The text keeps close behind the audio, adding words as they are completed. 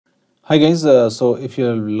Hi guys, so if you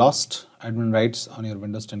have lost admin rights on your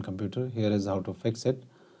Windows 10 computer, here is how to fix it.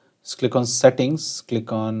 Just click on settings,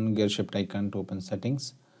 click on gear shift icon to open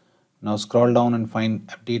settings. Now scroll down and find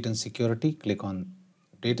update and security, click on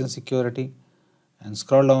update and security and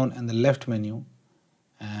scroll down in the left menu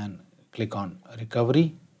and click on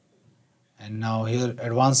recovery, and now here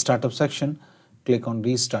advanced startup section, click on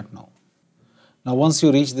restart now. Now once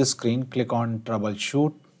you reach this screen, click on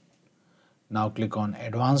troubleshoot. Now click on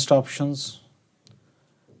advanced options.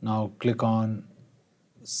 Now click on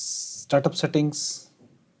startup settings.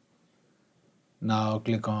 Now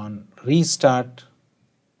click on restart.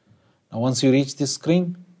 Now once you reach this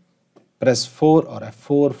screen, press 4 or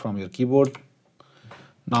F4 from your keyboard.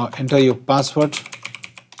 Now enter your password.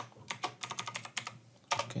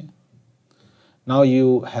 Okay. Now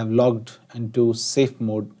you have logged into safe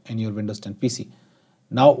mode in your Windows 10 PC.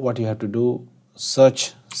 Now what you have to do,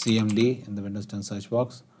 search CMD in the Windows 10 search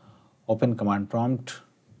box, open command prompt.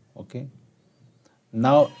 Okay.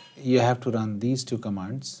 Now you have to run these two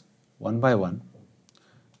commands one by one.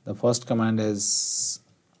 The first command is,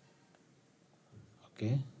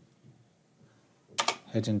 okay,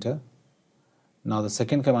 hit enter. Now the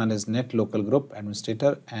second command is net local group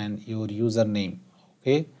administrator and your username.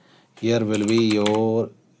 Okay, here will be your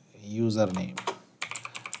username.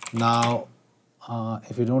 Now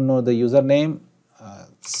if you don't know the username,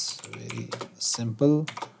 it's very simple.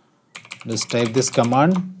 Just type this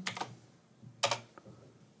command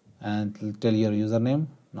and it will tell your username.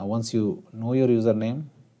 Now once you know your username,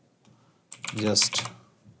 just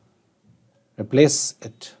replace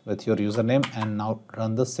it with your username and now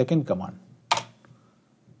run the second command.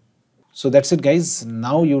 So that's it guys.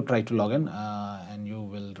 Now you try to log in and you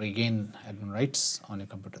will regain admin rights on your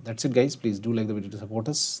computer. That's it guys. Please do like the video to support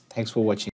us. Thanks for watching.